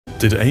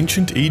Did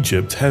ancient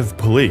Egypt have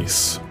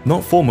police?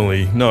 Not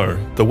formally, no.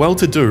 The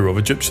well-to-do of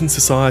Egyptian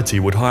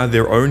society would hire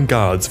their own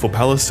guards for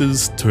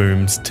palaces,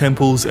 tombs,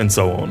 temples, and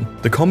so on.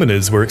 The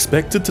commoners were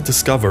expected to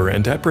discover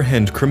and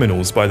apprehend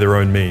criminals by their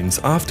own means,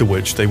 after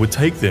which they would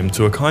take them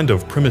to a kind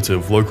of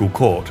primitive local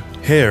court.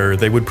 Here,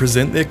 they would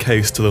present their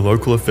case to the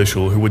local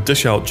official who would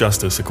dish out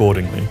justice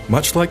accordingly.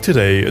 Much like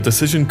today, a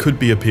decision could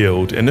be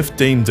appealed, and if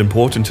deemed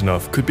important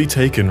enough, could be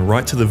taken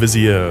right to the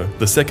vizier,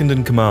 the second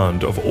in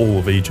command of all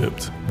of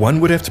Egypt. One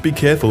would have to be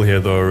careful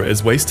here though,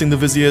 as wasting the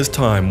vizier's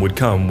time would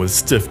come with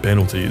stiff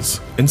penalties.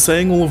 In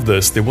saying all of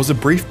this, there was a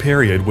brief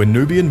period when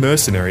Nubian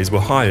mercenaries were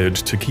hired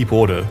to keep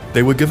order.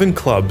 They were given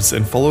clubs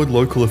and followed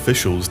local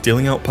officials,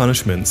 dealing out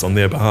punishments on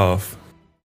their behalf.